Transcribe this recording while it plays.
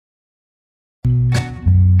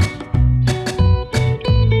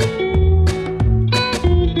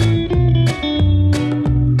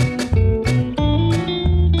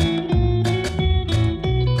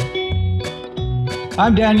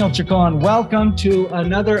I'm Daniel Chacon. Welcome to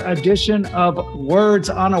another edition of Words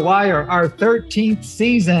on a Wire, our 13th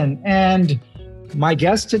season. And my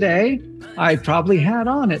guest today, I probably had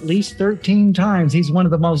on at least 13 times. He's one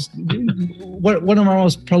of our most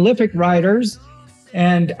prolific writers.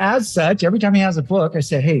 And as such, every time he has a book, I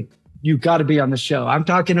say, hey, you got to be on the show. I'm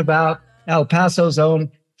talking about El Paso's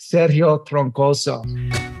own Sergio Troncoso.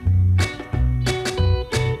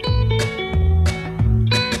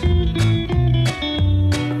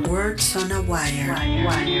 Words on a Wire.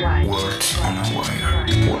 Words on a Wire.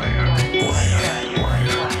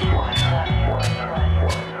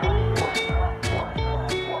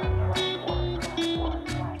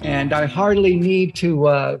 And I hardly need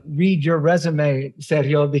to read your resume,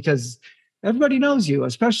 Sergio, because everybody knows you,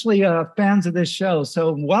 especially fans of this show.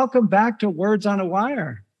 So welcome back to Words on a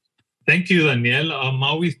Wire. Thank you, Daniel. I'm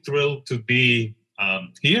always thrilled to be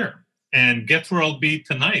here. And guess where I'll be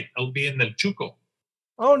tonight? I'll be in El Chuco.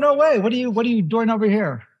 Oh, no way. What are you doing over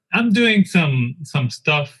here? I'm doing some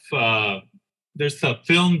stuff. There's a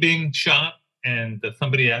film being shot, and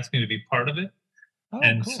somebody asked me to be part of it. Oh,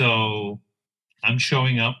 and cool. So I'm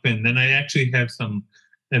showing up, and then I actually have some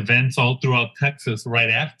events all throughout Texas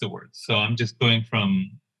right afterwards. So I'm just going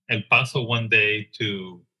from El Paso one day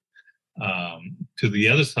to the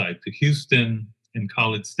other side, to Houston and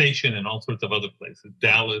College Station and all sorts of other places,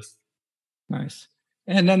 Dallas. Nice.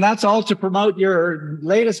 And then that's all to promote your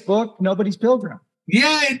latest book, Nobody's Pilgrim.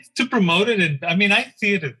 Yeah, it's to promote it. And I mean, I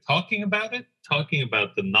see it as talking about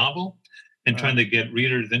the novel and trying to get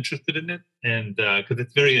readers interested in it. And because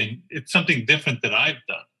it's something different that I've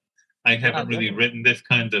done. I haven't really written this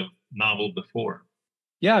kind of novel before.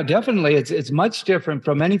 Yeah, definitely. It's much different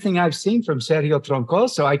from anything I've seen from Sergio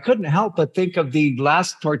Troncoso. I couldn't help but think of the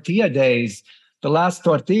Last Tortilla days, The Last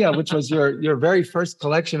Tortilla, which was your very first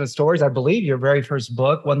collection of stories. I believe your very first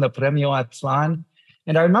book, won the Premio Aztlán.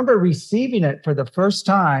 And I remember receiving it for the first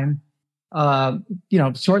time,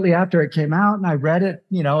 shortly after it came out, and I read it,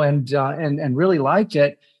 and really liked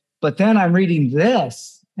it. But then I'm reading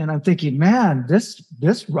this, and I'm thinking, man, this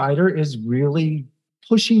writer is really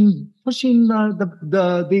pushing the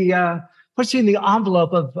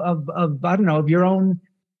envelope of your own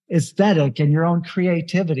aesthetic and your own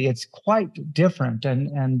creativity. It's quite different. Every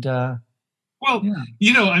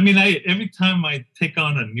time I take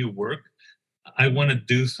on a new work, I want to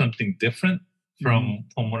do something different from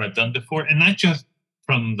what I've done before, and not just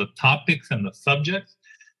from the topics and the subjects,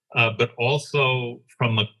 but also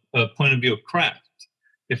from a point of view of craft.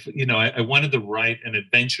 I wanted to write an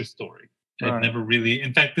adventure story. Right. I've never really,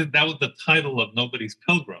 in fact, that was the title of Nobody's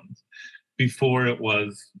Pilgrims before it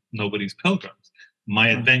was Nobody's Pilgrims, my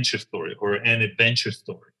adventure story or an adventure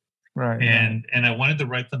story. Right. And I wanted to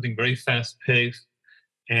write something very fast paced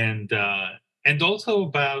and also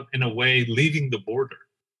about, in a way, leaving the border,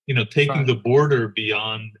 taking the border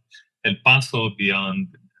beyond El Paso,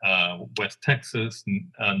 beyond West Texas,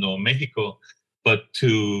 Nuevo Mexico, but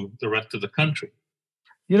to the rest of the country.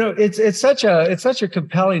 It's such a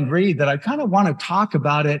compelling read that I kind of want to talk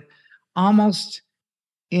about it almost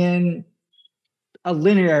in a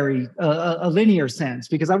linear sense,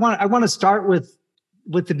 because I want to start with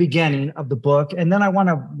the beginning of the book, and then I want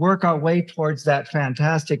to work our way towards that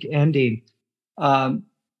fantastic ending,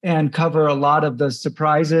 and cover a lot of the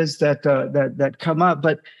surprises that come up.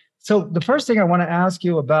 But so the first thing I want to ask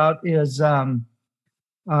you about is Turi.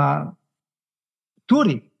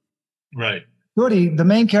 Right. Turi, the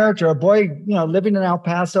main character, a boy, living in El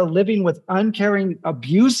Paso, living with uncaring,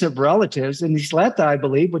 abusive relatives in Isleta, I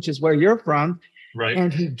believe, which is where you're from. Right.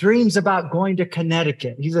 And he dreams about going to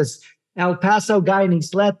Connecticut. He's a El Paso guy in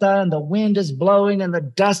Isleta, and the wind is blowing and the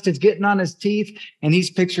dust is getting on his teeth. And he's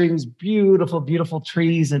picturing these beautiful, beautiful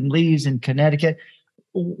trees and leaves in Connecticut.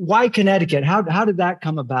 Why Connecticut? How did that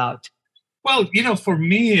come about? Well, for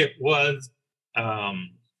me, it was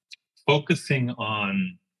focusing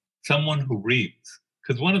on someone who reads,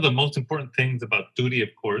 because one of the most important things about Turi, of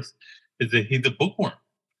course, is that he's a bookworm.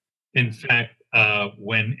 In fact,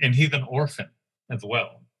 and he's an orphan as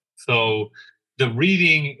well. So the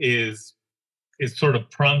reading is sort of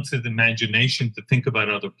prompts his imagination to think about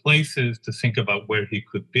other places, to think about where he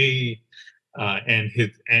could be. And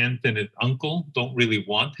his aunt and his uncle don't really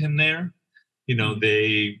want him there.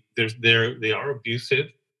 They are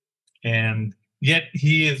abusive, and yet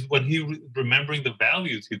he is remembering the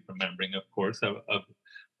values he's remembering, of course,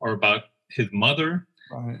 are about his mother,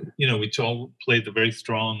 right, which all plays a very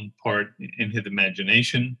strong part in his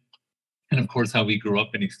imagination. And of course, how he grew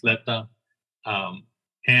up in Isleta.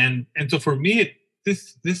 And so for me,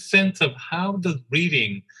 this sense of how does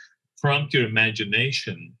reading prompt your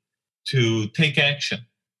imagination to take action?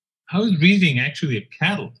 how is reading actually a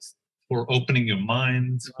catalyst for opening your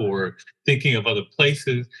minds, for thinking of other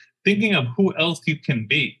places, thinking of who else you can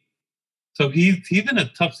be. So he's in a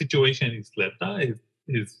tough situation in Isleta.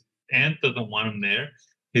 His aunt doesn't want him there.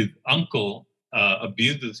 His uncle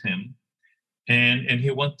abuses him, and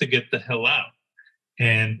he wants to get the hell out.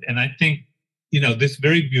 And I think, this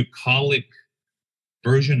very bucolic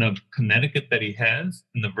version of Connecticut that he has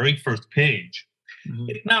in the very first page,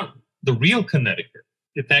 it's not the real Connecticut.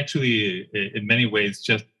 It's actually, in many ways,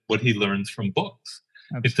 just what he learns from books.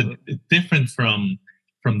 Absolutely. It's different from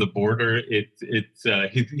the border.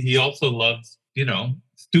 He also loves,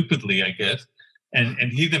 stupidly, I guess,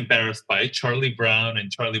 and he's embarrassed by Charlie Brown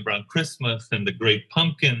and Charlie Brown Christmas and the Great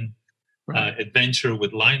Pumpkin adventure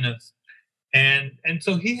with Linus. And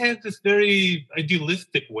so he has this very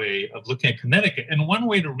idealistic way of looking at Connecticut. And one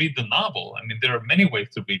way to read the novel, I mean, there are many ways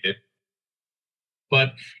to read it,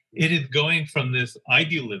 but it is going from this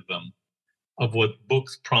idealism of what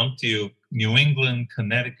books prompt you, New England,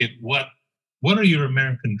 Connecticut, what are your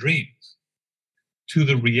American dreams, to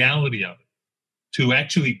the reality of it, to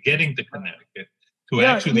actually getting to Connecticut, to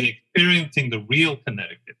actually experiencing the real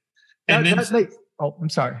Connecticut. And I'm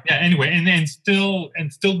sorry. Yeah, anyway, and still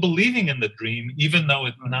believing in the dream, even though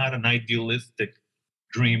it's not an idealistic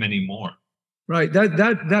dream anymore. Right.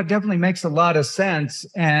 That definitely makes a lot of sense.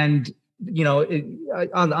 And,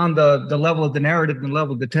 on the level of the narrative and the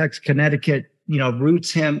level of the text, Connecticut,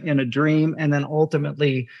 roots him in a dream, and then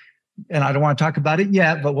ultimately, and I don't want to talk about it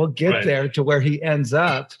yet, but we'll get there to where he ends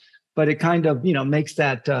up. But it kind of, makes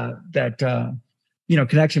that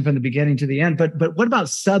connection from the beginning to the end. But what about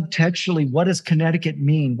subtextually? What does Connecticut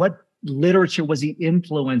mean? What literature was he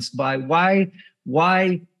influenced by?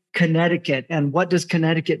 Why Connecticut? And what does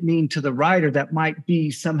Connecticut mean to the writer that might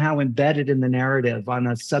be somehow embedded in the narrative on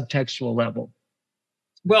a subtextual level?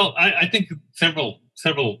 Well, I think several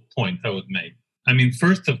points I would make. I mean,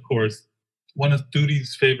 first, of course, one of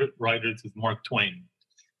Duty's favorite writers is Mark Twain.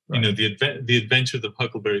 Right. The Adventures of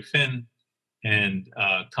Huckleberry Finn and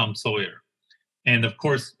Tom Sawyer. And of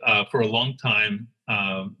course, for a long time,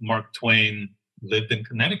 Mark Twain lived in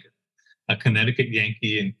Connecticut, a Connecticut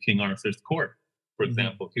Yankee in King Arthur's Court, for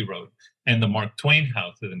example, he wrote. And the Mark Twain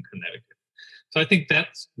house is in Connecticut. So I think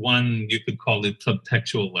that's one, you could call it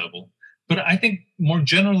subtextual level. But I think more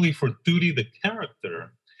generally for Duty, the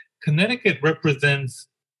character, Connecticut represents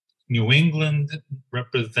New England,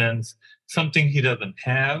 represents something he doesn't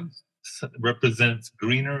have, represents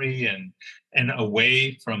greenery and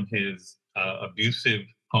away from his abusive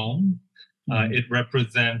home. It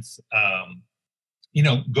represents,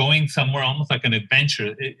 going somewhere almost like an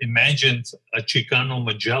adventure. It imagines a Chicano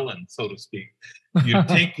Magellan, so to speak.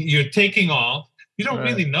 You're taking off. You don't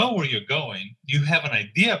really know where you're going. You have an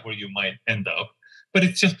idea of where you might end up, but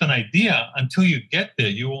it's just an idea. Until you get there,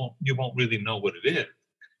 you won't really know what it is.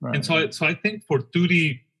 Right. And so I think for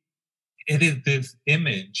Duty, it is this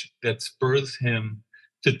image that spurs him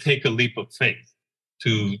to take a leap of faith,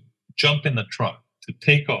 to jump in the truck, to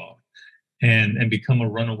take off and become a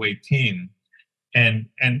runaway teen. And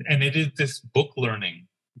it is this book learning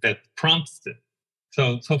that prompts it.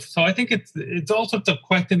 So I think it's all sorts of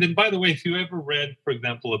questions. And by the way, if you ever read, for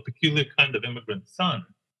example, A Peculiar Kind of Immigrant Son,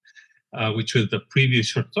 which was the previous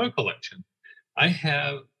short story collection, I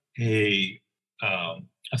have a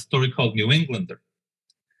story called New Englander.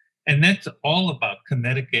 And that's all about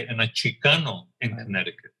Connecticut and a Chicano in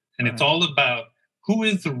Connecticut. And it's all about who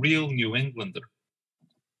is the real New Englander.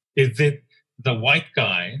 Is it the white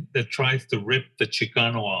guy that tries to rip the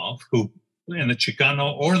Chicano off, the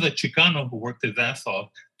Chicano who worked his ass off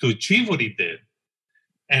to achieve what he did,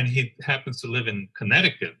 and he happens to live in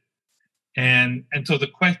Connecticut? And so the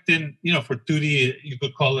question, for Duty, you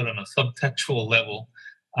could call it on a subtextual level,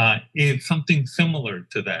 is something similar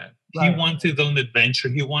to that. Right. He wants his own adventure.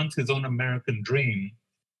 He wants his own American dream.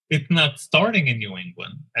 It's not starting in New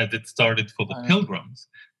England as it started for the Pilgrims,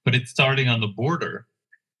 but it's starting on the border,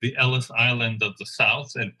 the Ellis Island of the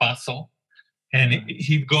South, El Paso. And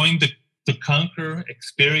he's going to conquer,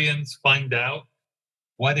 experience, find out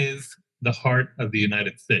what is the heart of the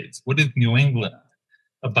United States. What is New England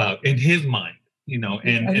about in his mind,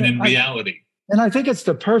 and in reality? And I think it's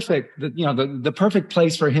the perfect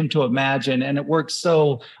place for him to imagine, and it works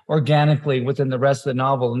so organically within the rest of the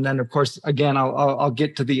novel. And then, of course, again, I'll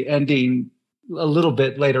get to the ending a little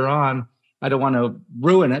bit later on. I don't want to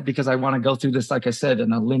ruin it because I want to go through this, like I said,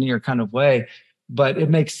 in a linear kind of way. But it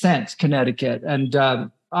makes sense, Connecticut, and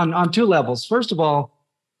on two levels. First of all,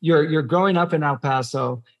 you're growing up in El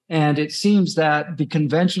Paso, and it seems that the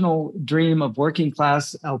conventional dream of working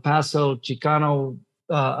class El Paso Chicano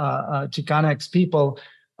Chicanx people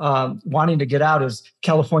wanting to get out is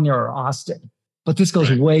California or Austin. But this goes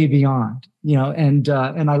Right. way beyond, and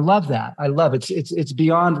I love that. I love it. It's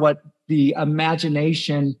beyond what the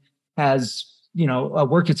imagination has,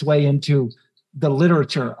 worked its way into the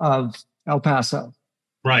literature of El Paso.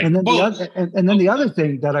 Right. And then Well, the other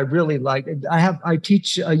thing that I really like, I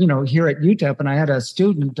teach, here at UTEP, and I had a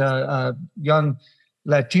student, a young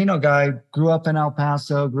Latino guy, grew up in El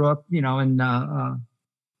Paso, grew up, in on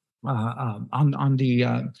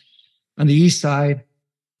the east side,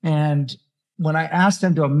 and when I asked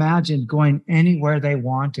him to imagine going anywhere they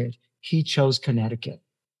wanted, he chose Connecticut.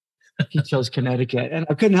 And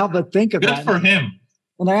I couldn't help but think of good that. for him.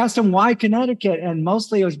 And I asked him why Connecticut, and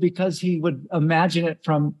mostly it was because he would imagine it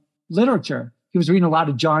from literature. He was reading a lot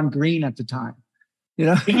of John Green at the time,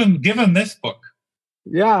 Give him this book.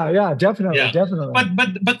 Yeah, definitely, Yeah. definitely.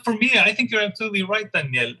 But for me, I think you're absolutely right,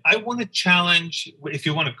 Daniel. I want to challenge, if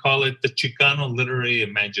you want to call it, the Chicano literary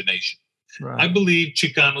imagination. Right. I believe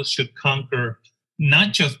Chicanos should conquer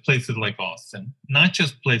not just places like Austin, not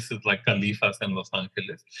just places like Califas and Los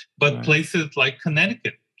Angeles, but Right. places like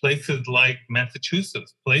Connecticut, places like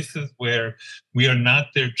Massachusetts, places where we are not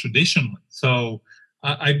there traditionally. So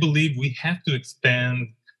I believe we have to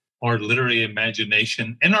expand our literary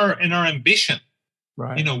imagination and our ambition.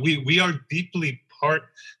 Right. We are deeply part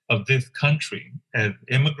of this country as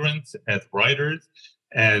immigrants, as writers,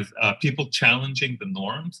 as people challenging the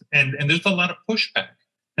norms. And there's a lot of pushback.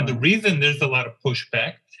 And the Right. reason there's a lot of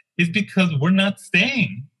pushback is because we're not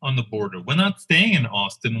staying on the border. We're not staying in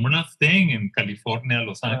Austin. We're not staying in California,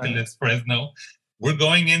 Los Angeles, Fresno. We're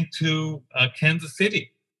going into Kansas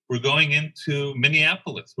City. We're going into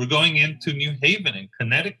Minneapolis. We're going into New Haven in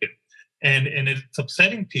Connecticut. And it's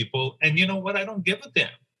upsetting people. And you know what? I don't give a damn.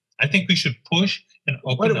 I think we should push and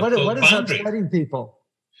open up those What is boundaries. upsetting people?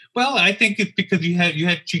 Well, I think it's because you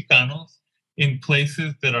have Chicanos in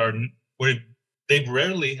places that are where they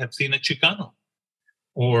rarely have seen a Chicano,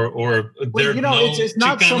 or Well, there's no it's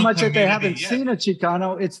not so Chicano much that they haven't community yet. seen a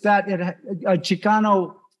Chicano. It's that a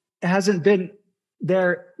Chicano hasn't been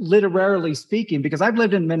there literarily speaking. Because I've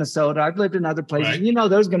lived in Minnesota, I've lived in other places. Right.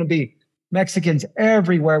 There's going to be Mexicans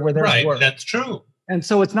everywhere where there's Right, work. that's true. And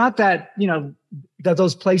so it's not that, that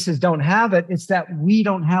those places don't have it. It's that we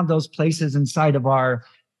don't have those places inside of our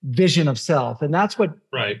vision of self. And that's what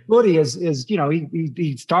Right. Woody is,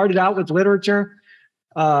 he started out with literature,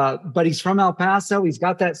 but he's from El Paso. He's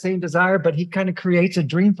got that same desire, but he kind of creates a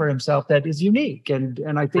dream for himself that is unique. And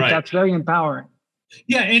I think Right. that's very empowering.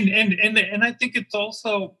 Yeah, and I think it's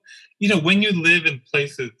also, when you live in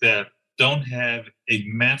places that don't have a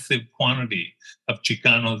massive quantity of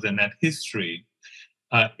Chicanos and that history,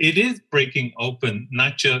 it is breaking open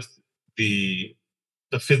not just the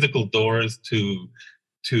physical doors to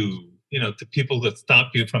people that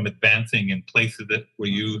stop you from advancing in places where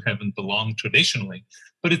you haven't belonged traditionally,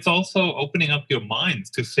 but it's also opening up your minds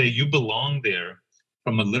to say you belong there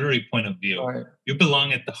from a literary point of view. Right. You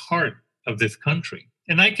belong at the heart of this country.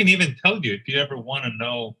 And I can even tell you, if you ever want to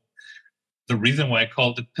know the reason why I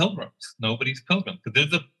called it Pilgrims, Nobody's Pilgrim, because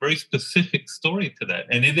there's a very specific story to that.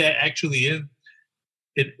 And it actually is,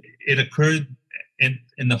 it occurred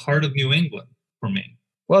in the heart of New England for me.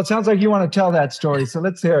 Well, it sounds like you want to tell that story. So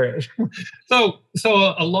let's hear it. So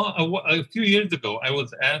a few years ago, I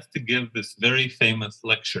was asked to give this very famous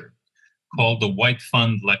lecture called the White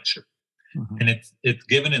Fund Lecture. Mhm. And it's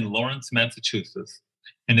given in Lawrence, Massachusetts.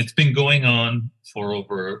 And it's been going on for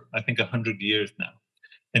over, I think, 100 years now.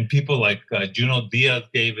 And people like Junot Diaz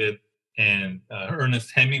gave it, and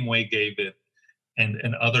Ernest Hemingway gave it,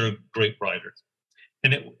 and other great writers.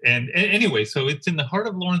 And anyway, so it's in the heart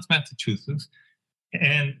of Lawrence, Massachusetts.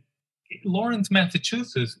 And Lawrence,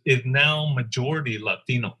 Massachusetts is now majority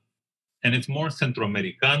Latino. And it's more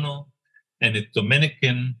Centroamericano, and it's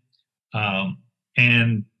Dominican.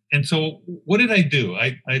 And so what did I do?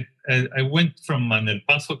 I went from an El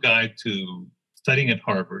Paso guy to studying at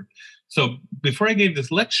Harvard. So before I gave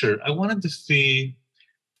this lecture, I wanted to see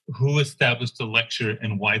who established the lecture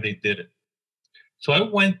and why they did it. So I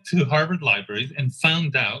went to Harvard libraries and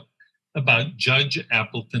found out about Judge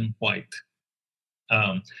Appleton White.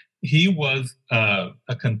 He was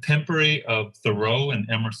a contemporary of Thoreau and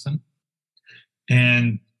Emerson,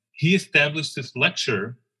 and he established this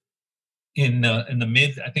lecture in the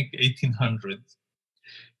mid, I think, 1800s,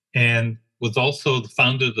 and was also the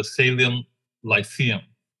founder of the Salem Lyceum,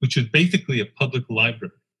 which is basically a public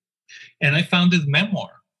library. And I found his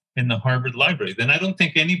memoir in the Harvard libraries, and I don't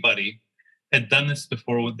think anybody had done this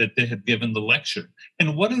before that they had given the lecture.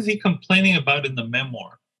 And what is he complaining about in the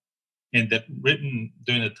memoir, and that written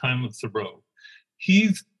during the time of Thoreau?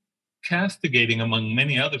 He's castigating, among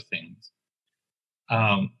many other things,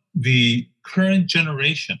 the current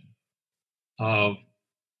generation of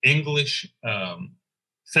English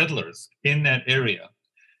settlers in that area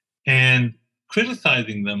and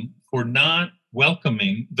criticizing them for not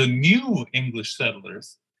welcoming the new English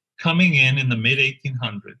settlers coming in the mid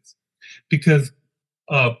 1800s, because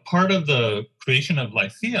part of the creation of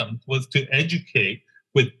lyceums was to educate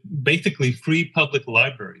with basically free public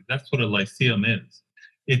library. That's what a lyceum is.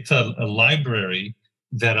 It's a library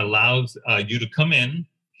that allows you to come in,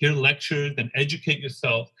 hear lectures, and educate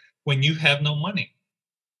yourself when you have no money.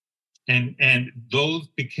 And those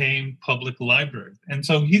became public libraries. And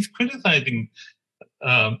so he's criticizing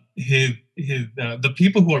the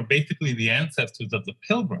people who are basically the ancestors of the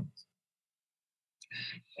Pilgrims,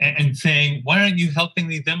 and saying, why aren't you helping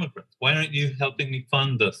these immigrants? Why aren't you helping me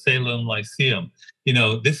fund the Salem Lyceum?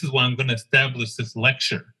 This is why I'm going to establish this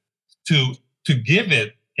lecture, to give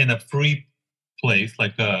it in a free place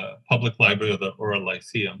like a public library or a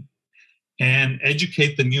lyceum, and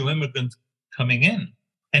educate the new immigrants coming in.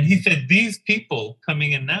 And he said, these people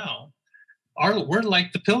coming in now we're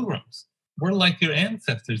like the Pilgrims. We're like your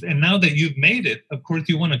ancestors. And now that you've made it, of course,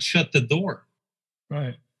 you want to shut the door.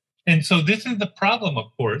 Right. And so this is the problem, of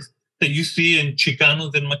course, that you see in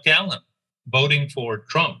Chicanos in McAllen voting for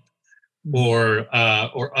Trump, or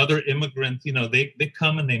other immigrants. They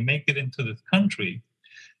come and they make it into this country,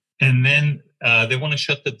 and then they want to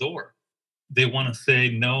shut the door. They want to say,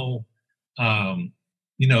 no,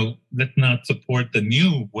 let's not support the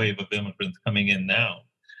new wave of immigrants coming in now.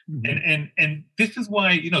 Mm-hmm. And this is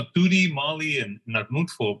why, Turi, Mali, and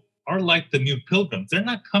Arnulfo are like the new Pilgrims. They're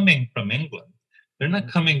not coming from England. They're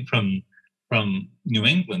not coming from New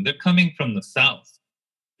England. They're coming from the South.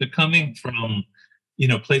 They're coming from,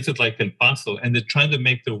 places like El Paso, and they're trying to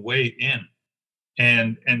make their way in.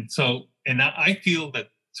 And I feel that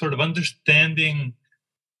sort of understanding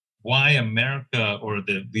why America, or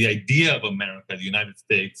the idea of America, the United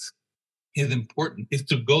States, is important, is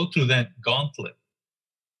to go through that gauntlet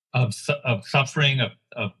of suffering,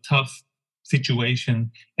 of tough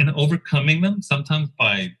situations, and overcoming them, sometimes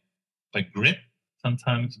by grit,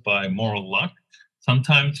 sometimes by moral luck,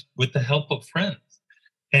 sometimes with the help of friends.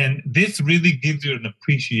 And this really gives you an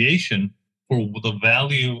appreciation for the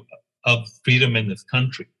value of freedom in this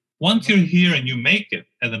country. Once you're here and you make it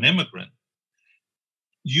as an immigrant,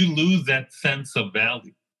 you lose that sense of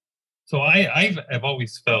value. So I've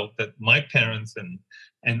always felt that my parents and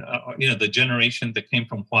the generation that came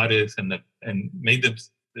from Juarez and made them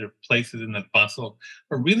their places in El Paso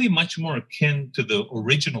are really much more akin to the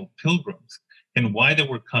original Pilgrims, and why they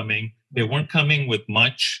were coming. They weren't coming with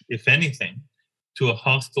much, if anything, to a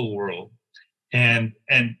hostile world. And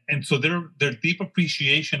so their deep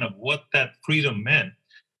appreciation of what that freedom meant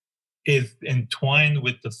is entwined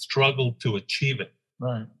with the struggle to achieve it.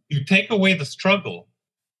 Right. You take away the struggle,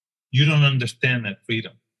 you don't understand that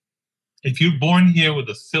freedom. If you're born here with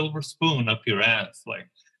a silver spoon up your ass, like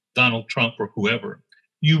Donald Trump or whoever,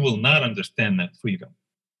 you will not understand that freedom.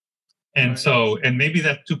 And so, and maybe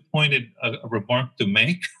that's too pointed a remark to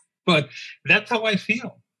make, but that's how I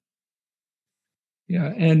feel.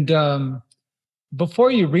 Yeah. And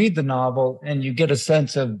before you read the novel and you get a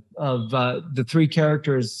sense of the three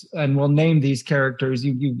characters, and we'll name these characters,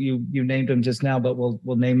 you named them just now, but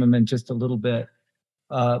we'll name them in just a little bit.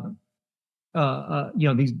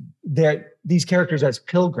 These characters as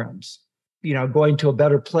pilgrims, going to a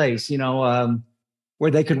better place, where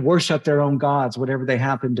they could worship their own gods, whatever they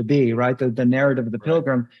happen to be, right? The narrative of the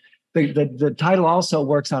pilgrim. The title also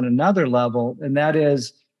works on another level, and that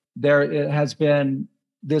is it has been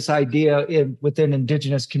this idea within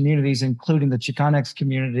indigenous communities, including the Chicanx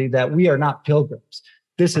community, that we are not pilgrims.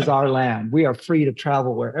 This is our land. We are free to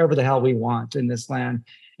travel wherever the hell we want in this land.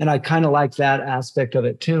 And I kind of like that aspect of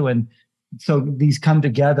it too. And so these come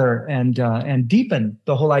together and deepen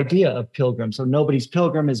the whole idea of pilgrim. So Nobody's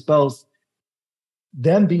Pilgrim is both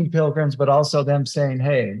them being pilgrims, but also them saying,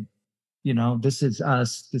 hey, this is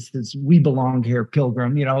us. This is, we belong here,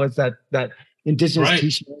 pilgrim. It's that indigenous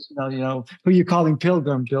t-shirt, who you calling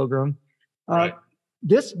pilgrim.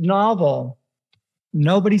 This novel,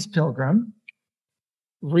 Nobody's Pilgrim,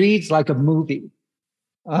 reads like a movie.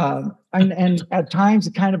 And at times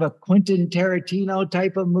kind of a Quentin Tarantino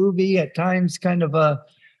type of movie, at times kind of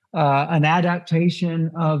an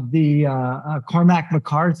adaptation of the Cormac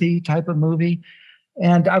McCarthy type of movie.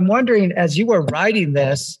 And I'm wondering, as you were writing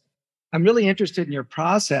this, I'm really interested in your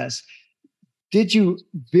process. Did you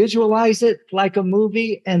visualize it like a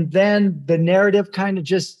movie and then the narrative kind of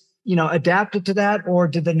just, adapted to that? Or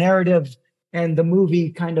did the narrative and the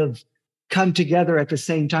movie kind of come together at the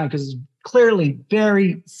same time? Because it's clearly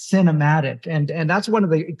very cinematic. And that's one of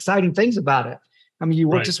the exciting things about it. I mean, you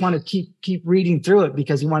Right. just want to keep reading through it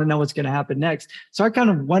because you want to know what's going to happen next. So I'm kind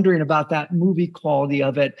of wondering about that movie quality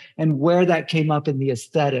of it and where that came up in the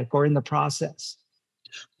aesthetic or in the process.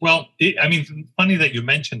 Well, I mean, it's funny that you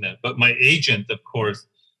mentioned that, but my agent, of course,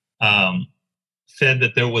 said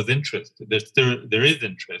that there was interest. There is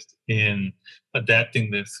interest in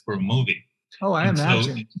adapting this for a movie. Oh, I And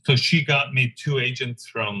imagine. so she got me two agents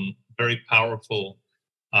from very powerful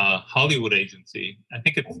Hollywood agency. I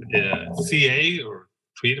think it's CA or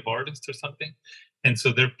Creative Artists or something. And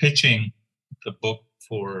so they're pitching the book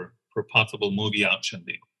for possible movie option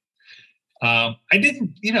deal. I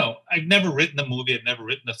didn't, I've never written a movie. I've never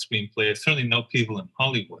written a screenplay. I certainly know people in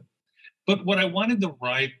Hollywood. But what I wanted to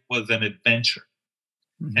write was an adventure.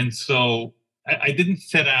 Mhm. And so I didn't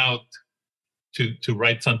set out to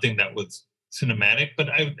write something that was cinematic, but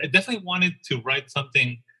I definitely wanted to write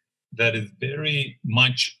something that is very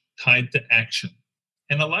much tied to action.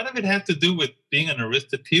 And a lot of it has to do with being an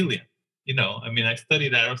Aristotelian. I mean, I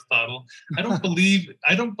studied Aristotle. I don't believe,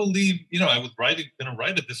 I was going to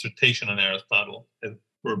write a dissertation on Aristotle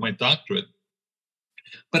for my doctorate.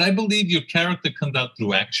 But I believe your character comes out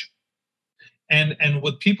through action. And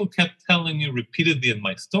what people kept telling me repeatedly in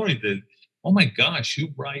my stories is, oh my gosh,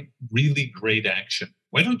 you write really great action.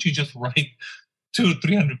 Why don't you just write 200 or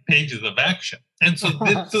 300 pages of action? And so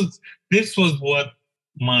this was what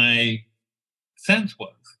my sense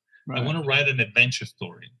was. Right. I want to write an adventure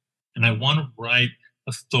story. And I want to write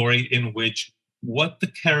a story in which what the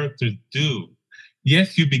characters do,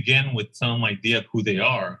 yes, you begin with some idea of who they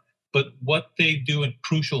are, but what they do in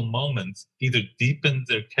crucial moments either deepens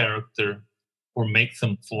their character or makes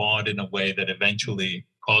them flawed in a way that eventually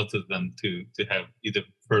causes them to have either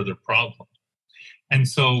further problems. And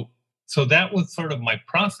so that was sort of my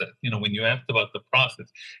process. When you asked about the process,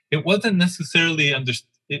 it wasn't necessarily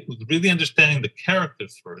it was really understanding the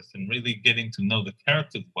characters first and really getting to know the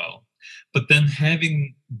characters well, but then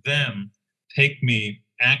having them take me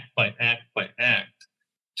act by act by act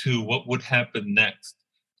to what would happen next,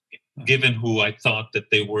 given who I thought that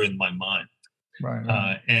they were in my mind.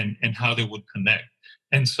 Right. And how they would connect.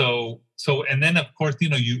 And and then of course,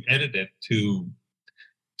 you edit it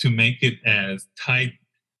to make it as tight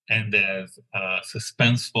and as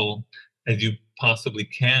suspenseful as you possibly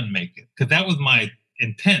can make it. Because that was my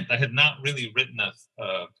intent. I had not really written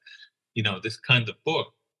this kind of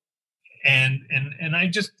book. And I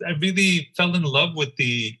really fell in love with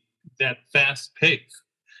that fast pace.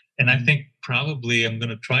 And I think probably I'm going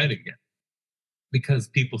to try it again, because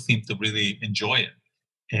people seem to really enjoy it.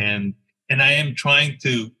 And I am trying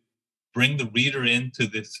to bring the reader into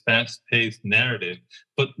this fast-paced narrative,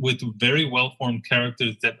 but with very well-formed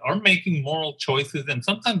characters that are making moral choices and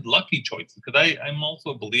sometimes lucky choices, because I'm also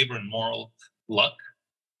a believer in moral luck,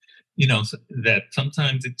 that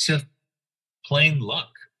sometimes it's just plain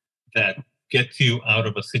luck that gets you out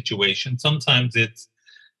of a situation. Sometimes it's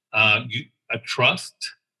a trust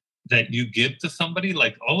that you give to somebody.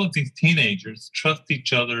 Like all of these teenagers trust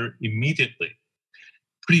each other immediately,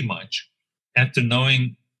 pretty much, after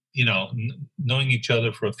knowing each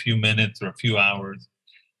other for a few minutes or a few hours.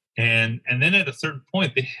 And then at a certain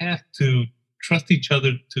point, they have to trust each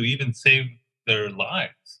other to even save their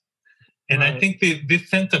lives. And Right. I think this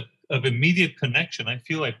sense of immediate connection, I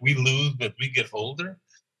feel like we lose as we get older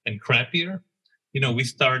and crappier. We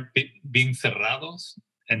start being cerrados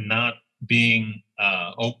and not being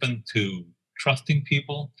open to trusting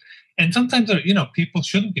people. And sometimes, people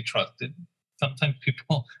shouldn't be trusted. Sometimes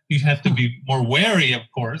you have to be more wary, of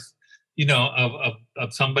course,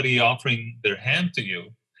 of somebody offering their hand to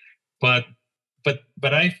you. But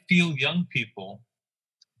I feel young people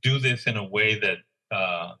do this in a way that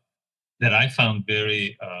I found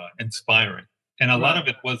very inspiring. And a lot of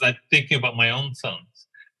it was I thinking about my own sons,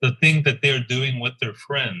 the things that they're doing with their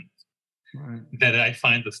friends, Right. that I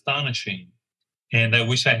find astonishing. And I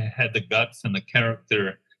wish I had the guts and the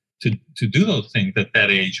character to do those things at that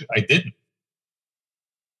age. I didn't.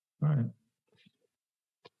 Right.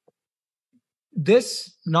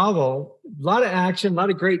 This novel, a lot of action, a lot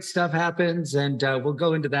of great stuff happens, and we'll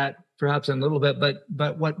go into that perhaps in a little bit.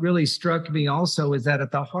 But what really struck me also is that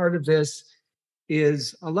at the heart of this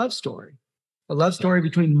is a love story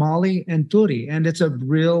between Molly and Turi, and it's a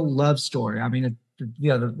real love story. I mean,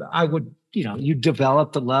 I would, you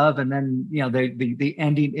develop the love, and then the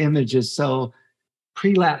ending image is so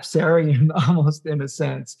prelapsarian almost in a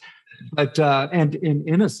sense, but and in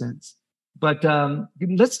innocence. But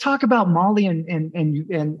let's talk about Molly and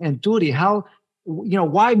Turi. How,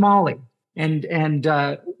 why Molly and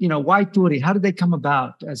why Turi? How did they come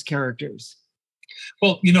about as characters?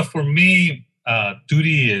 Well, for me,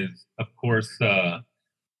 Turi is, of course,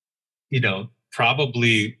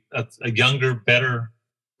 probably a younger, better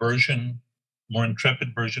version, more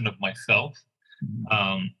intrepid version of myself,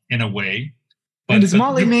 in a way. And is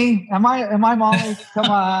Molly me? Am I Molly? Come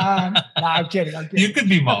on. No, I'm kidding. You could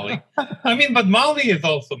be Molly. I mean, but Molly is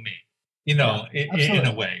also me, in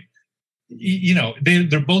a way.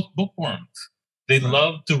 They're both bookworms. They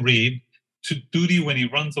love to read. To Duty, when he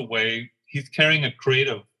runs away, he's carrying a crate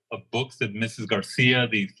of books that Mrs. Garcia,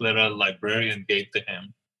 the Isleta librarian, gave to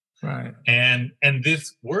him. Right. And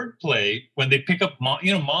this wordplay, when they pick up,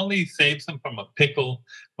 Molly saves him from a pickle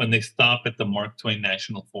when they stop at the Mark Twain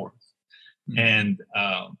National Forest. And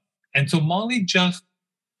so Molly just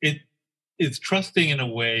is trusting in a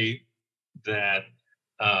way that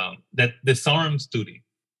disarms Duty,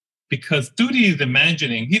 because Duty is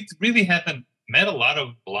imagining he really hasn't met a lot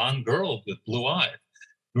of blonde girls with blue eyes.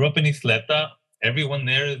 Grew up in Isleta, everyone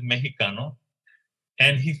there is Mexicano,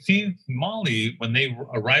 and he sees Molly when they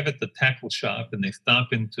arrive at the tackle shop and they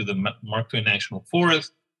stop into the Mark Twain National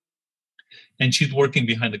Forest, and she's working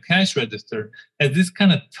behind the cash register as this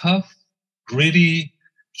kind of tough, gritty.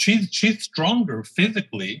 She's stronger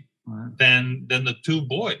physically than the two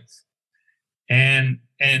boys, and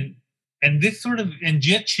this sort of, and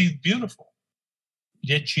yet she's beautiful.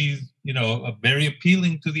 Yet she's, very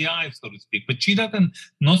appealing to the eyes, so to speak. But she doesn't,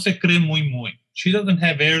 no se cree muy. She doesn't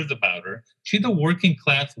have airs about her. She's a working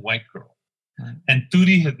class white girl. Right. And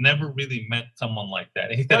Duty has never really met someone like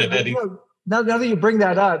that. He said now that you bring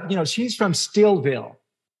that up, she's from Steelville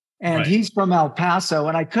and he's from El Paso.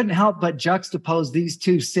 And I couldn't help but juxtapose these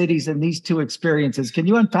two cities and these two experiences. Can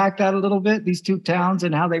you unpack that a little bit, these two towns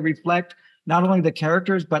and how they reflect not only the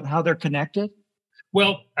characters, but how they're connected?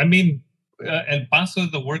 Well, I mean, El Paso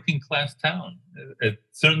is a working class town.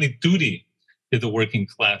 Certainly Duty is a working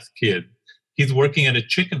class kid. He's working at a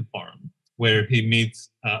chicken farm where he meets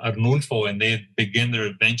Arnulfo, and they begin their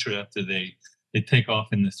adventure after they take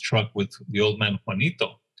off in this truck with the old man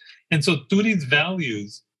Juanito. And so Duty's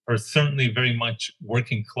values are certainly very much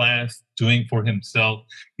working class, doing for himself,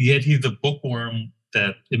 yet he's a bookworm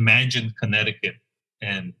that imagined Connecticut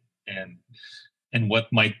and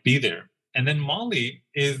what might be there. And then Molly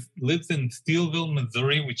lives in Steelville,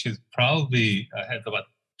 Missouri, which is probably has about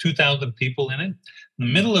 2,000 people in it, in the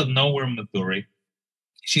middle of nowhere, Missouri.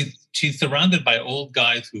 She's surrounded by old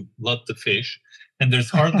guys who love to fish, and there's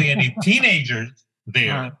hardly any teenagers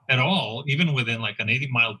there at all, even within like an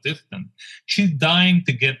 80-mile distance. She's dying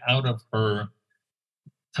to get out of her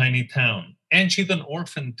tiny town, and she's an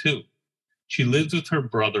orphan too. She lives with her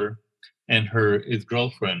brother and his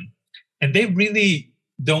girlfriend, and they really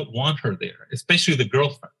don't want her there, especially the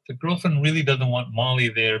girlfriend. The girlfriend really doesn't want Molly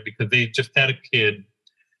there because they just had a kid,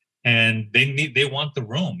 and they want the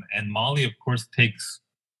room. And Molly, of course, takes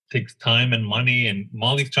time and money, and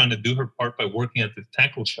Molly's trying to do her part by working at this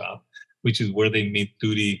tackle shop, which is where they meet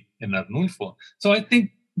Duty and Arnulfo. So I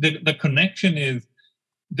think the connection is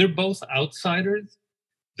they're both outsiders.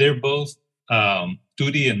 They're both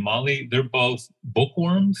Duty and Molly. They're both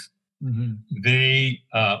bookworms. Mm-hmm. They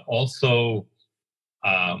also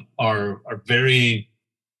are very,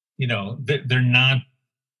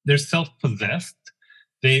 they're self-possessed.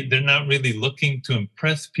 They're not really looking to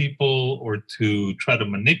impress people or to try to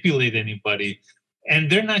manipulate anybody,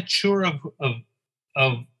 and they're not sure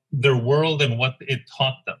of their world and what it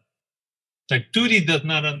taught them. Like Duty does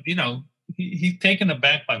not, he's taken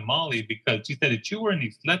aback by Molly because she said if you were in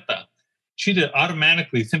Isleta, she'd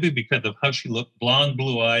automatically, simply because of how she looked, blonde,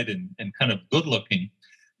 blue-eyed, and kind of good-looking,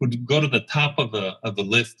 would go to the top of the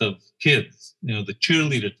list of kids, the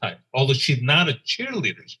cheerleader type. Although she's not a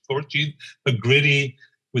cheerleader, of course, she's a gritty,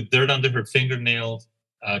 with dirt under her fingernails,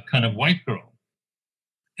 kind of white girl.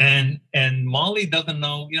 And Molly doesn't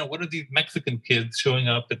know, what are these Mexican kids showing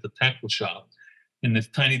up at the tackle shop in this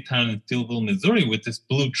tiny town in Steelville, Missouri, with this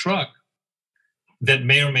blue truck that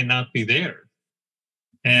may or may not be theirs.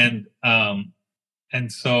 And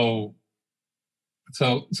so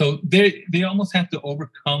they almost have to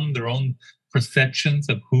overcome their own perceptions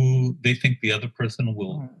of who they think the other person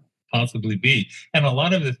will possibly be. And a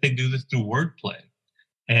lot of this, they do this through wordplay.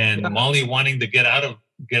 And Molly wanting to get out of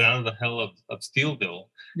the hell of Steelville.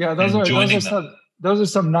 Yeah, those are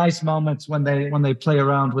some nice moments when they play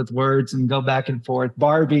around with words and go back and forth,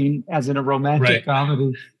 barbing as in a romantic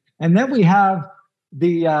comedy. And then we have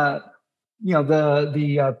the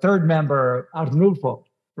third member, Arnulfo.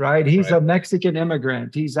 Right. He's a Mexican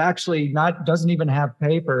immigrant. He's actually doesn't even have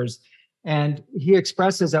papers. And he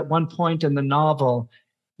expresses at one point in the novel,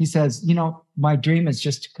 he says, my dream is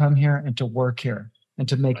just to come here and to work here and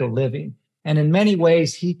to make a living. And in many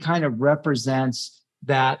ways, he kind of represents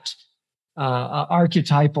that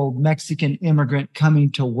archetypal Mexican immigrant coming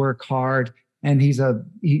to work hard and he's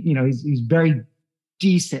very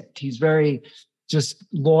decent. He's very just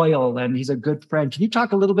loyal, and he's a good friend. Can you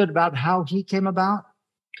talk a little bit about how he came about?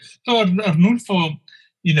 So Arnulfo,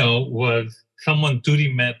 was someone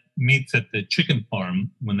Turi meets at the chicken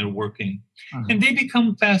farm when they're working, and they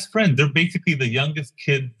become fast friends. They're basically the youngest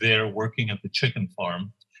kid there working at the chicken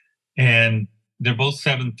farm, and they're both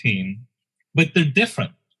 17, but they're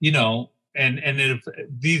different, and if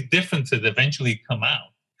these differences eventually come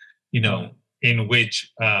out, in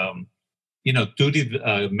which,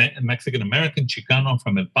 Turi, Mexican American Chicano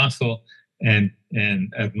from El Paso, and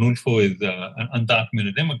Arnulfo is an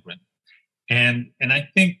undocumented immigrant, and I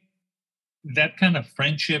think that kind of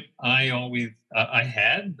friendship I always I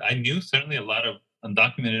had. I knew certainly a lot of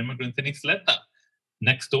undocumented immigrants in Isleta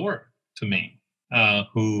next door to me,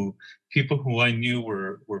 people who I knew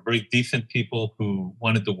were very decent people who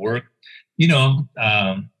wanted to work. Los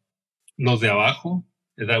de abajo,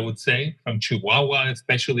 as I would say, from Chihuahua,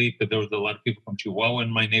 especially because there was a lot of people from Chihuahua in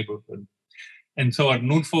my neighborhood. And so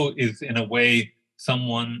Arnulfo is, in a way,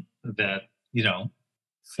 someone that,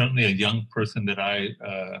 certainly a young person that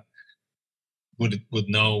I would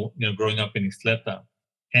know, growing up in Isleta.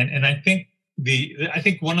 And I think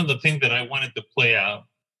one of the things that I wanted to play out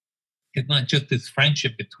is not just this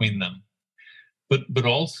friendship between them, but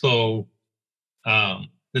also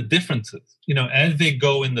the differences. As they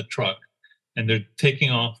go in the truck and they're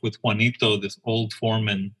taking off with Juanito, this old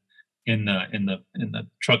foreman, in the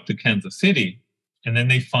truck to Kansas City, and then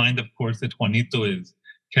they find, of course, that Juanito is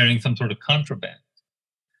carrying some sort of contraband,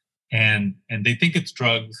 and they think it's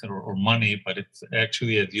drugs or money, but it's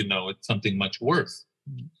actually, as you know, it's something much worse.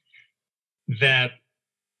 That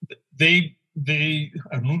they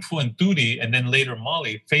Arnulfo and Turi, and then later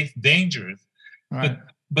Molly, face dangers, right.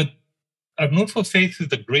 but Arnulfo faces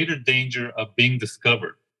the greater danger of being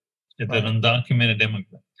discovered as an undocumented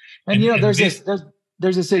immigrant. And there's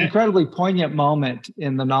this incredibly poignant moment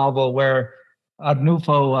in the novel where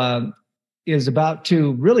Arnulfo is about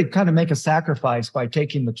to really kind of make a sacrifice by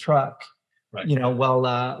taking the truck, right.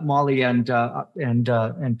 While Molly and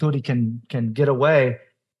Turi can get away,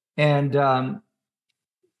 and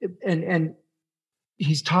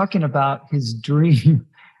he's talking about his dream,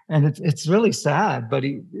 and it's really sad, but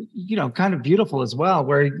he, kind of beautiful as well,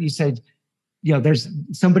 where he said, there's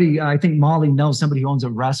somebody, I think Molly knows somebody who owns a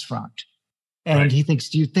restaurant. And right. He thinks,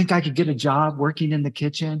 do you think I could get a job working in the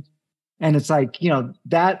kitchen? And it's like,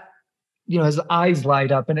 that, his eyes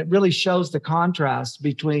light up, and it really shows the contrast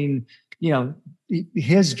between,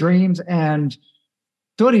 his dreams and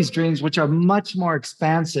Turi's dreams, which are much more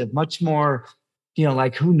expansive, much more,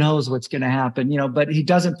 like who knows what's going to happen, but he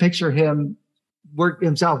doesn't picture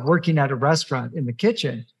himself working at a restaurant in the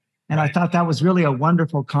kitchen. And right. I thought that was really a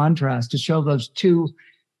wonderful contrast to show those two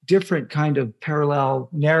different kind of parallel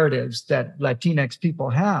narratives that Latinx people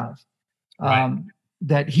have. Right.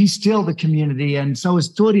 That he's still the community, and so is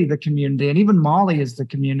Turi the community, and even Molly is the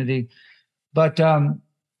community. But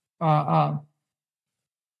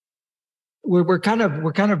we're kind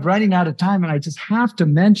of running out of time, and I just have to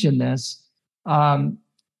mention this.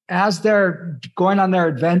 As they're going on their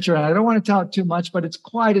adventure, and I don't want to tell it too much, but it's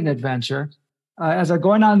quite an adventure. As they're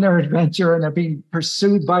going on their adventure and they're being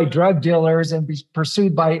pursued by drug dealers and be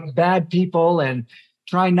pursued by bad people and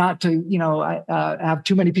trying not to, have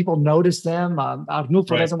too many people notice them.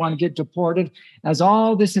 Arnulfo doesn't want to get deported. As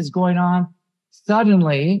all this is going on,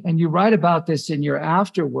 suddenly, and you write about this in your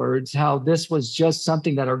afterwards, how this was just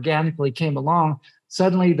something that organically came along.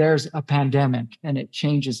 Suddenly there's a pandemic and it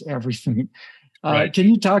changes everything. Right. Can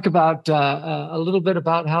you talk about a little bit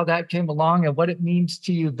about how that came along and what it means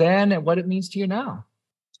to you then and what it means to you now?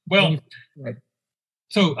 Well,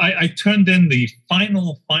 so I turned in the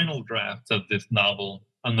final drafts of this novel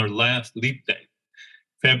on their last leap day,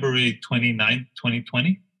 February 29th,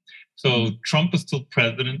 2020. So Trump was still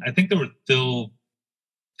president. I think there were still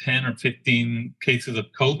 10 or 15 cases of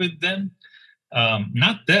COVID then.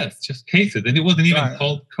 Not deaths, just cases. And it wasn't even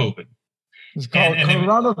called COVID. It was called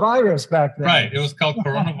coronavirus back then. Right. It was called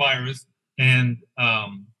coronavirus. And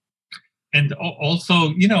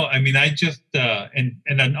also, I just, and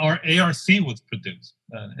an ARC was produced,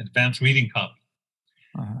 Advanced Reading Copy.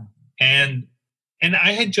 Uh-huh. And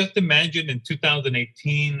I had just imagined in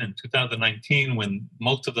 2018 and 2019, when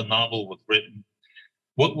most of the novel was written,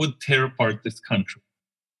 what would tear apart this country?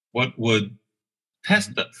 What would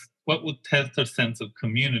test us? What would test our sense of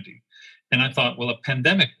community? And I thought, well, a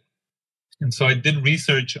pandemic. And so I did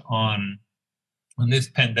research on this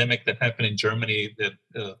pandemic that happened in Germany that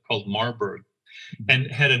called Marburg, and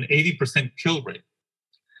had an 80% kill rate.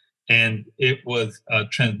 And it was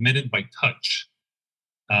transmitted by touch,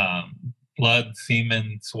 blood,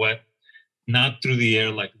 semen, sweat. not through the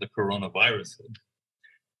air like the coronavirus is.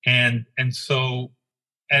 And so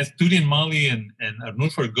as Turi and Mali and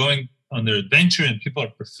Arnulfo are going on their adventure and people are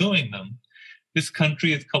pursuing them, this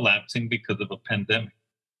country is collapsing because of a pandemic.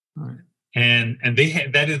 Right. And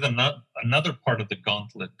that is another part of the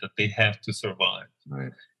gauntlet that they have to survive.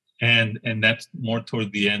 Right. And that's more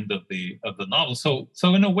toward the end of the novel. So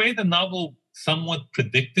in a way, the novel somewhat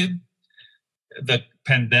predicted the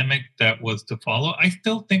pandemic that was to follow. I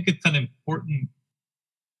still think it's an important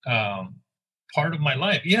part of my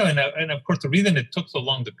life. Yeah, and of course the reason it took so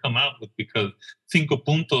long to come out was because Cinco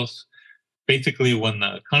Puntos, basically when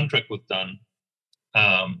the contract was done,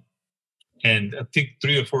 and I think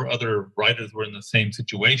 3 or 4 other writers were in the same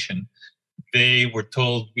situation. They were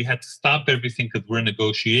told we had to stop everything because we're in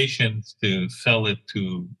negotiations to sell it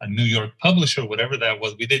to a New York publisher, whatever that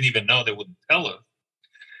was. We didn't even know, they wouldn't tell us.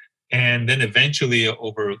 And then eventually,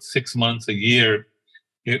 over 6 months, a year,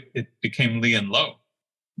 it became Lee and Low.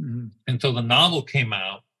 Mm-hmm. And so the novel came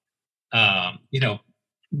out,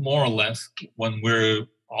 more or less when we're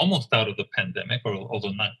almost out of the pandemic, or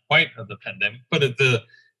although not quite of the pandemic, but the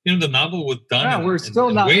novel was done. Yeah, we're still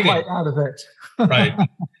not waiting. Quite out of it. Right.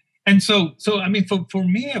 And so I mean, for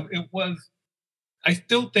me, it was, I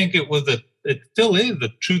still think it still is a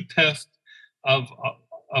true test of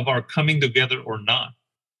our coming together or not.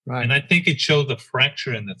 Right. And I think it shows a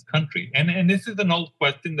fracture in this country. And this is an old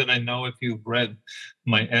question that I know if you've read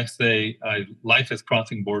my essay, Life is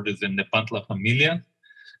Crossing Borders in Nepantla Familia,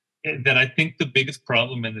 that I think the biggest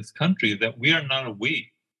problem in this country is that we are not a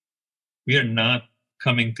we. We are not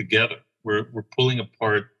coming together. We're pulling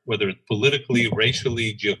apart, whether it's politically,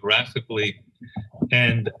 racially, geographically,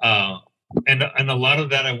 and a lot of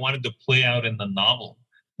that I wanted to play out in the novel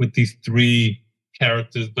with these 3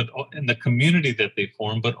 characters, but in the community that they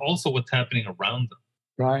form, but also what's happening around them.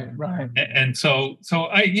 Right. And so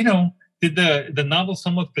I, did the novel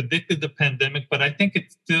somewhat predicted the pandemic, but I think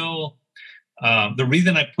it's still the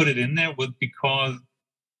reason I put it in there was because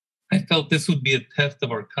I felt this would be a test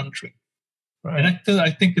of our country. Right. And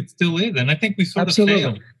I think it still is. And I think we sort of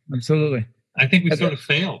failed. Absolutely. I think we sort of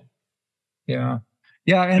failed. Yeah.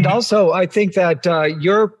 Yeah. And also, I think that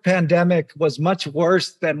your pandemic was much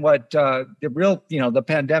worse than what the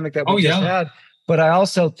pandemic that we just had. But I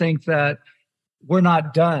also think that we're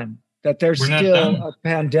not done, that there's still a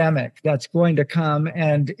pandemic that's going to come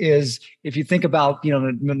and is, if you think about, the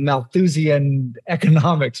Malthusian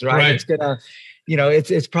economics, right? It's going to,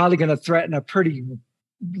 it's probably going to threaten a pretty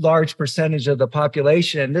large percentage of the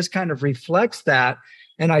population. And this kind of reflects that.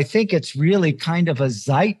 And I think it's really kind of a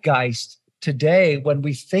zeitgeist today when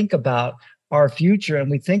we think about our future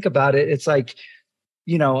and we think about it. It's like,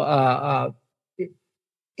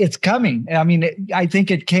 it's coming. I mean, I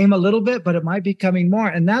think it came a little bit, but it might be coming more.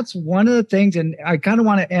 And that's one of the things. And I kind of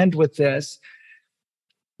want to end with this.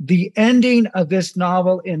 The ending of this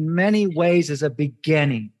novel in many ways is a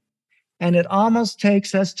beginning. And it almost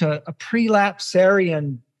takes us to a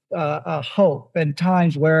prelapsarian hope and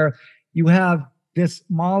times where you have this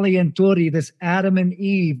Mali and Turi, this Adam and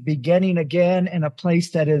Eve beginning again in a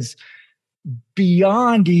place that is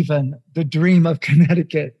beyond even the dream of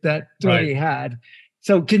Connecticut that Turi had.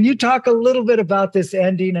 So can you talk a little bit about this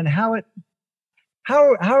ending and how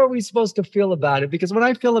are we supposed to feel about it? Because when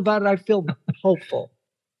I feel about it, I feel hopeful.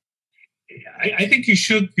 I think you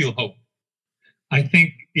should feel hope. I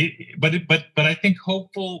think, but I think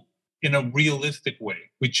hopeful in a realistic way,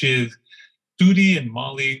 which is Turi and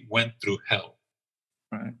Mali went through hell,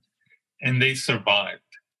 right? And they survived,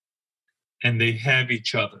 and they have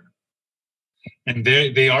each other, and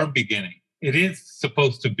they are beginning. It is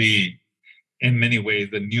supposed to be, in many ways,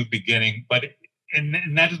 a new beginning, but and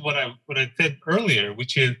that is what I said earlier,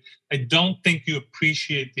 which is I don't think you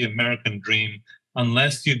appreciate the American dream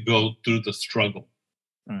unless you go through the struggle.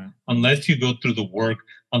 Unless you go through the work,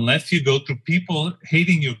 unless you go through people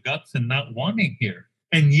hating your guts and not wanting here,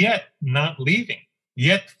 and yet not leaving,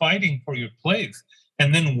 yet fighting for your place,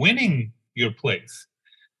 and then winning your place,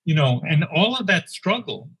 and all of that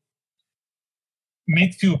struggle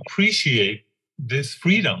makes you appreciate this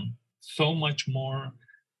freedom so much more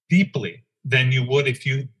deeply than you would if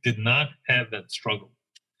you did not have that struggle.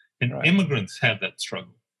 And immigrants have that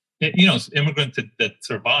struggle. Immigrants that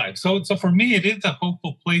survive. So for me, it is a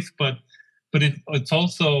hopeful place, but it's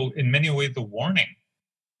also in many ways a warning,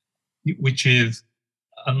 which is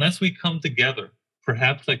unless we come together,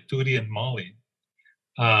 perhaps like Turi and Mali,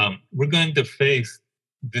 we're going to face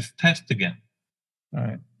this test again. All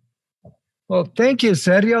right. Well, thank you,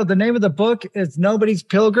 Sergio. The name of the book is Nobody's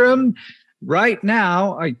Pilgrim. Right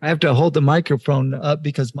now, I have to hold the microphone up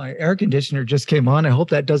because my air conditioner just came on. I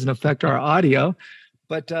hope that doesn't affect our audio.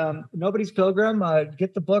 But Nobody's Pilgrim,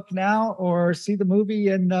 get the book now or see the movie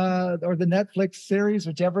or the Netflix series,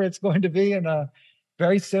 whichever it's going to be. And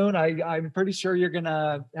very soon, I'm pretty sure you're going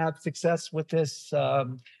to have success with this,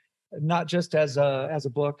 not just as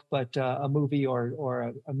a book, but a movie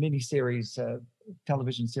or a mini series,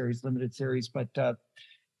 television series, limited series. But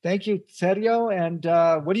thank you, Sergio. And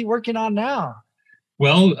what are you working on now?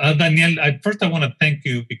 Well, Daniel, first I want to thank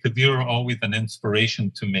you because you're always an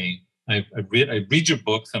inspiration to me. I read your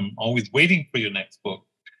books. I'm always waiting for your next book,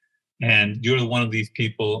 and you're one of these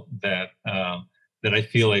people that I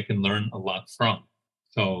feel I can learn a lot from.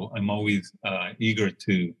 So I'm always eager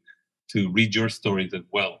to read your stories as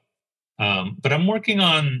well. But I'm working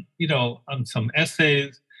on some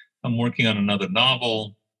essays. I'm working on another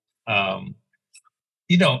novel. I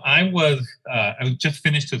was just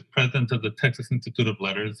finished as president of the Texas Institute of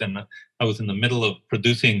Letters, and I was in the middle of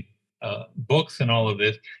producing books and all of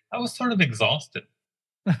this. I was sort of exhausted,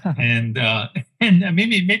 and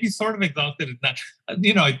maybe sort of exhausted is not.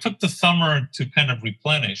 I took the summer to kind of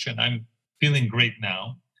replenish, and I'm feeling great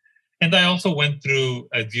now. And I also went through,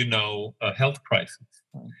 as you know, a health crisis.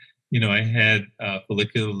 I had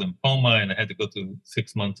follicular lymphoma, and I had to go through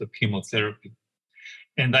 6 months of chemotherapy.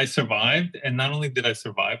 And I survived. And not only did I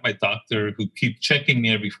survive, my doctor, who keeps checking me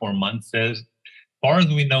every 4 months, says, as far as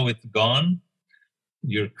we know, it's gone.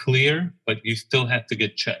 You're clear, but you still have to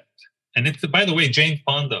get checked. And it's, by the way, Jane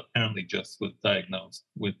Fonda apparently just was diagnosed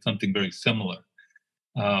with something very similar.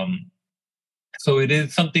 So it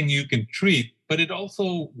is something you can treat, but it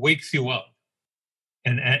also wakes you up.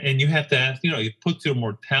 And you have to ask, it puts your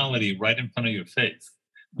mortality right in front of your face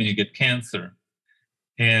when you get cancer.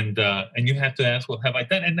 And you have to ask, well, have I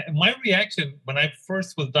done? And my reaction when I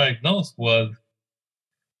first was diagnosed was,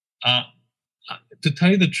 to tell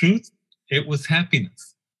you the truth, it was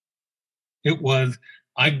happiness. It was,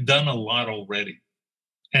 I've done a lot already.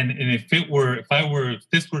 And if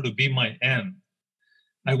this were to be my end,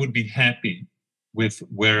 I would be happy with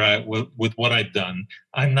with what I've done.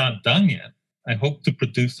 I'm not done yet. I hope to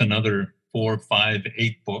produce another 4, 5,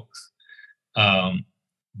 8 books.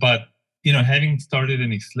 But, having started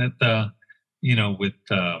in Isleta, with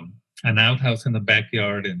an outhouse in the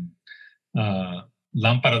backyard and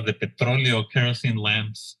lámparas de petróleo, kerosene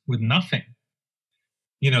lamps, with nothing,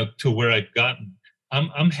 to where I've gotten.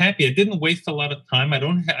 I'm happy. I didn't waste a lot of time.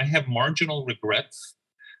 I have marginal regrets.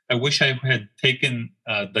 I wish I had taken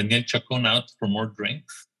Daniel Chacon out for more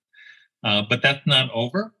drinks, but that's not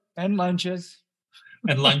over. And lunches.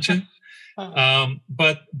 But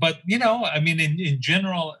in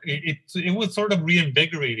general, it was sort of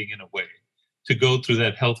reinvigorating in a way to go through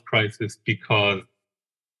that health crisis, because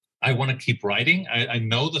I want to keep writing. I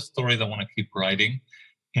know the stories I want to keep writing,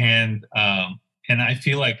 and I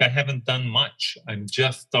feel like I haven't done much. I'm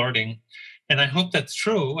just starting, and I hope that's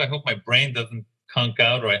true. I hope my brain doesn't conk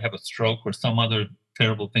out, or I have a stroke, or some other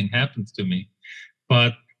terrible thing happens to me.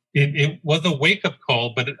 But it was a wake-up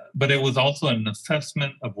call, but it was also an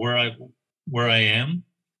assessment of where I am,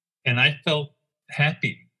 and I felt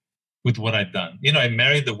happy with what I've done. I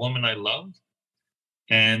married the woman I love,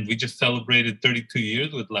 and we just celebrated 32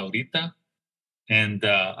 years with Laurita. And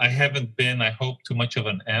I haven't been, I hope, too much of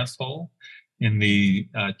an asshole in the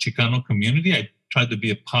Chicano community. I tried to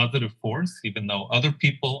be a positive force, even though other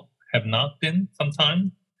people have not been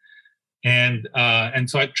sometimes. And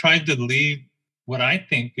so I tried to lead what I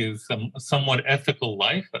think is a somewhat ethical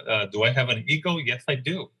life. Do I have an ego? Yes, I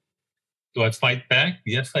do. Do I fight back?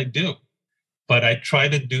 Yes, I do. But I try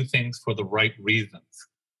to do things for the right reasons,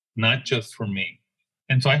 not just for me.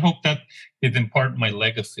 And so I hope that is in part my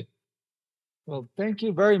legacy. Well, thank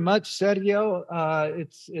you very much, Sergio.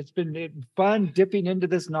 It's been fun dipping into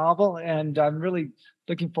this novel, and I'm really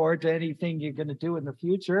looking forward to anything you're going to do in the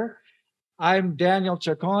future. I'm Daniel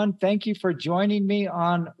Chacon. Thank you for joining me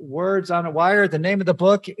on Words on a Wire. The name of the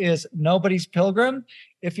book is Nobody's Pilgrim.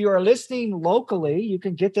 If you are listening locally, you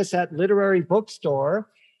can get this at Literary Bookstore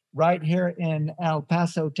right here in El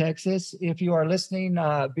Paso, Texas. If you are listening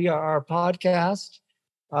via our podcast,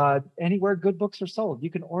 anywhere good books are sold, you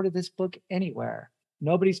can order this book anywhere.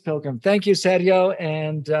 Nobody's Pilgrim. Thank you, Sergio,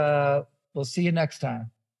 and we'll see you next time.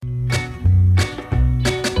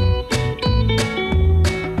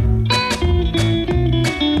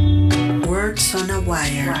 Words on a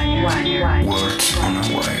Wire. Words on a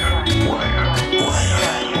Wire.